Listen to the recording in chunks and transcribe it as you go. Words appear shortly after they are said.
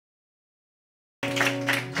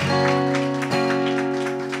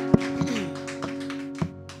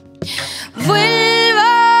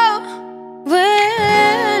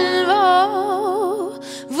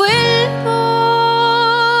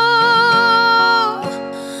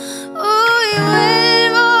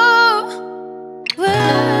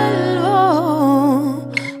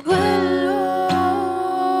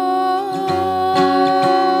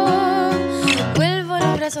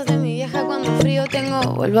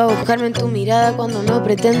a buscarme en tu mirada cuando no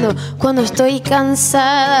pretendo, cuando estoy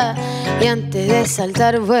cansada. Y antes de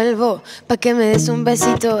saltar vuelvo, pa' que me des un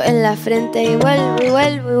besito en la frente. Y vuelvo, y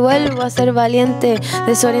vuelvo, y vuelvo a ser valiente.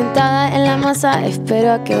 Desorientada en la masa,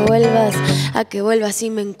 espero a que vuelvas y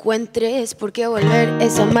me encuentres. Porque volver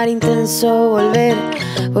es amar intenso, volver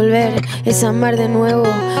es amar de nuevo.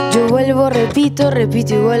 Yo vuelvo, repito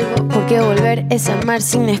y vuelvo. Porque volver es amar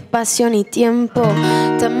sin espacio ni tiempo.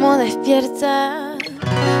 Te amo despierta,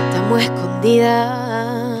 te amo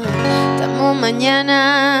escondida, te amo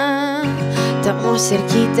mañana, te amo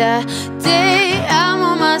cerquita. Te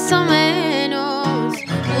amo más o menos,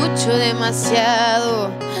 mucho,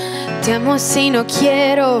 demasiado. Te amo si no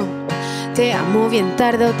quiero, te amo bien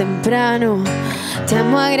tarde o temprano. Te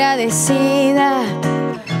amo agradecida,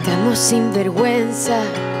 te amo sin vergüenza.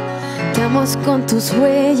 Te amo con tus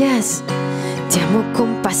huellas, te amo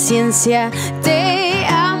con paciencia. Te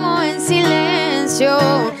amo en silencio,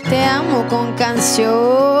 te amo con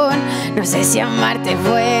canción. No sé si amarte es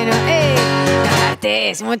bueno, amarte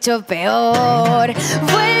es mucho peor.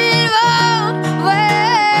 Vuelvo,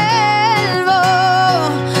 vuelvo,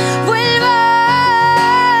 vuelvo.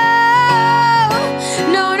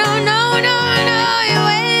 No, no, no, no, no. Y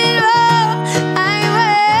vuelvo, ay,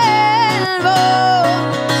 vuelvo,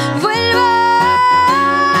 vuelvo.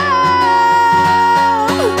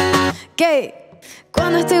 ¿Qué?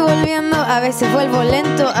 Cuando estoy volviendo, a veces vuelvo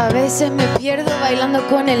lento, a veces me pierdo bailando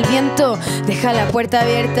con el viento. Deja la puerta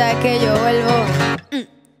abierta que yo vuelvo.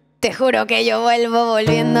 Te juro que yo vuelvo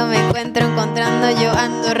volviendo, me encuentro encontrando, yo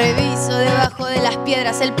ando, reviso debajo de las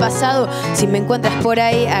piedras el pasado. Si me encuentras por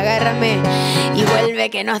ahí, agárrame y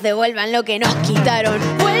vuelve, que nos devuelvan lo que nos quitaron.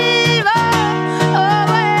 Vuelvo, oh,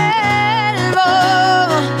 vuelvo,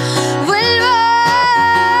 vuelvo.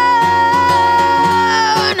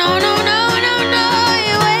 No, no, no, no, no.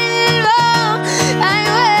 Y vuelvo, ay,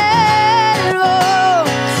 vuelvo,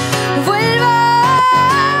 vuelvo.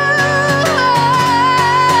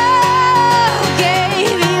 Que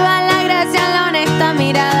viva la gracia, la honesta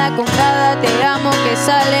mirada con cada te amo que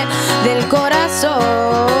sale del corazón.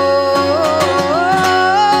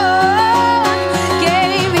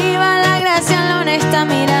 Que viva la gracia, la honesta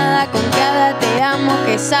mirada con cada te amo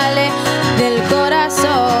que sale